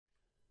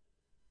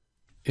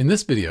In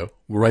this video,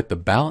 we'll write the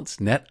balanced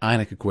net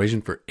ionic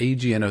equation for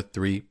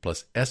AgNO3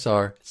 plus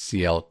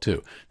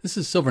SrCl2. This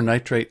is silver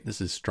nitrate, this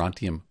is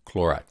strontium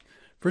chloride.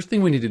 First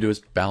thing we need to do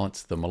is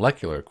balance the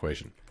molecular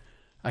equation.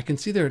 I can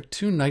see there are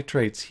two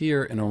nitrates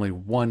here and only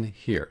one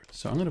here,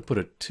 so I'm going to put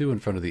a 2 in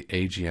front of the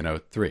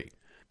AgNO3.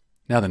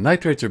 Now the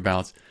nitrates are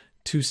balanced,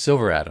 2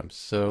 silver atoms,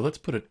 so let's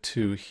put a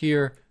 2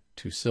 here,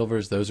 2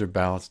 silvers, those are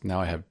balanced.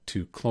 Now I have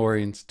 2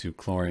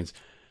 chlorines,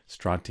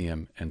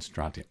 strontium and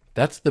strontium.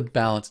 That's the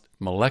balanced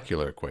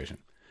molecular equation.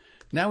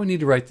 Now we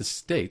need to write the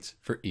states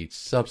for each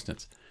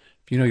substance.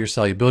 If you know your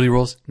solubility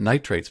rules,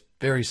 nitrate's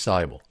very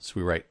soluble, so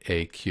we write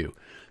AQ. It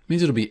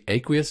means it'll be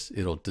aqueous,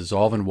 it'll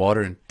dissolve in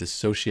water and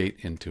dissociate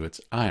into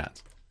its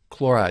ions.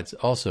 Chloride's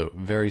also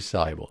very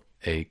soluble,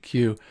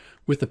 AQ,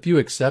 with a few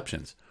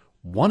exceptions.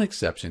 One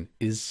exception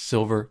is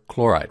silver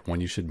chloride,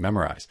 one you should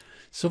memorize.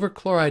 Silver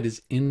chloride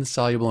is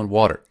insoluble in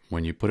water.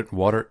 When you put it in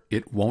water,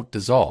 it won't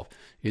dissolve.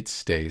 It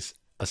stays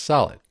a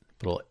solid.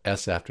 Put a little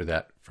S after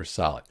that for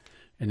solid.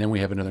 And then we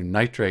have another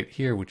nitrate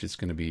here, which is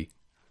going to be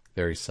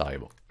very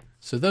soluble.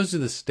 So those are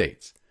the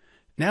states.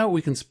 Now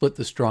we can split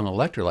the strong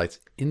electrolytes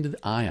into the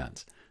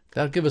ions.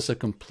 That'll give us a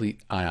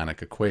complete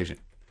ionic equation.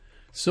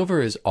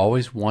 Silver is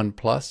always 1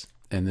 plus,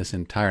 and this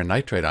entire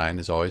nitrate ion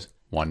is always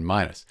 1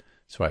 minus.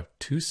 So I have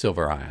 2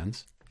 silver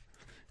ions,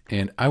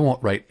 and I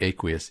won't write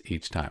aqueous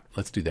each time.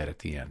 Let's do that at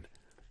the end.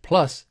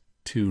 Plus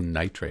 2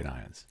 nitrate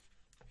ions.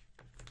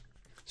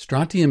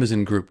 Strontium is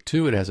in group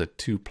 2. It has a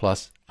 2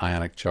 plus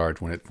ionic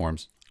charge when it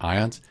forms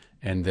ions.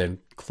 And then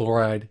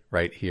chloride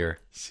right here,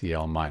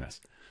 Cl minus.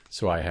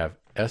 So I have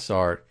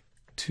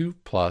Sr2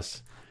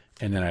 plus,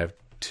 and then I have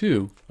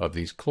 2 of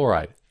these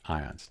chloride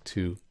ions,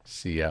 2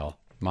 Cl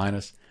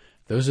minus.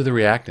 Those are the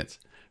reactants.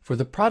 For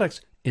the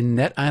products, in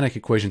net ionic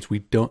equations, we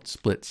don't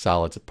split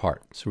solids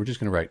apart. So we're just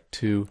going to write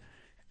 2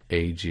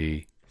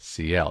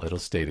 AgCl. It'll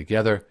stay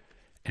together.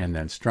 And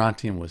then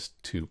strontium was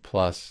 2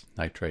 plus,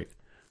 nitrate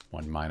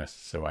 1 minus.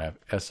 So I have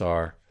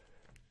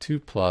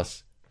Sr2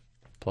 plus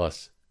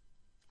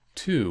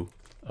 2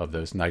 of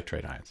those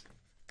nitrate ions.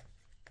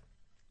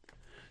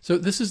 So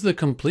this is the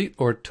complete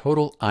or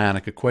total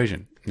ionic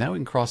equation. Now we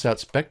can cross out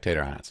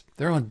spectator ions.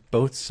 They're on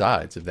both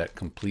sides of that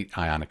complete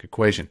ionic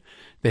equation.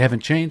 They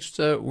haven't changed,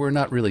 so we're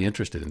not really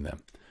interested in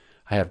them.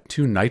 I have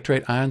 2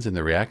 nitrate ions in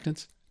the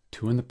reactants,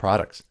 2 in the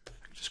products.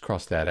 Just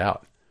cross that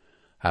out.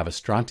 I have a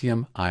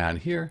strontium ion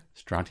here,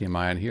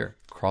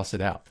 cross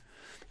it out.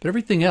 But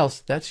everything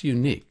else, that's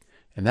unique,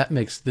 and that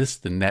makes this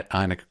the net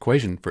ionic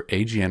equation for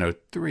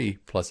AgNO3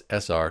 plus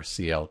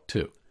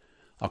SrCl2.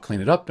 I'll clean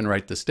it up and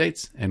write the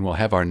states, and we'll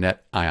have our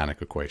net ionic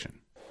equation.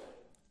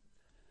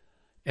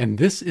 And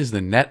this is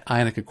the net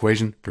ionic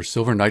equation for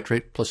silver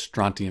nitrate plus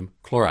strontium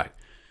chloride.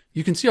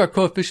 You can see our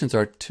coefficients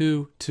are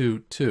 2, 2,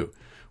 2.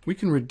 We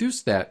can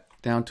reduce that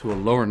down to a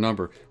lower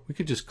number. We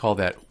could just call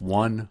that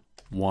 1,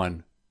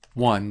 1,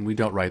 1. We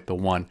don't write the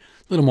 1. A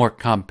little more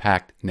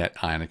compact net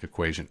ionic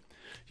equation.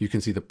 You can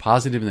see the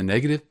positive and the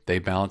negative, they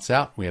balance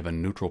out. We have a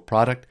neutral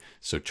product,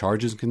 so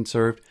charge is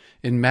conserved.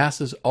 And mass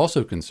is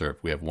also conserved.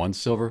 We have 1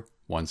 silver,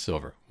 1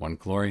 silver, 1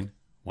 chlorine,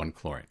 1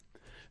 chlorine.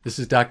 This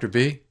is Dr.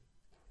 B,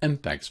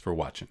 and thanks for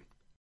watching.